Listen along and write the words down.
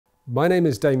My name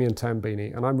is Damian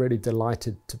Tambini, and I'm really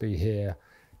delighted to be here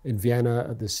in Vienna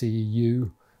at the SeeUatCEU,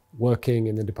 working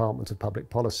in the Department of Public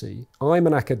Policy. I'm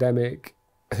an academic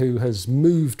who has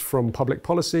moved from public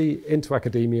policy into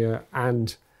academia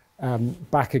and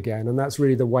back again, and that's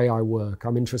really the way I work.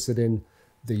 I'm interested in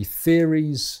the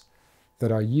theories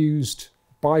that are used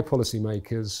by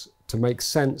policymakers to make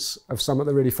sense of some of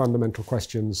the really fundamental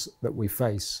questions that we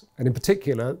face, and in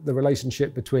particular, the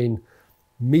relationship between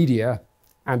media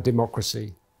and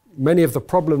democracy. Many of the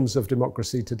problems of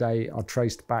democracy today are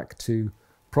traced back to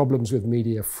problems with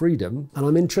media freedom, and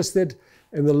I'm interested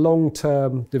in the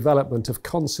long-term development of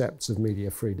concepts of media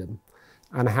freedom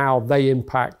and how they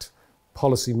impact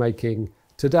policy making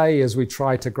today as we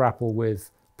try to grapple with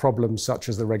problems such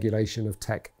as the regulation of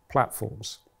tech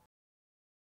platforms.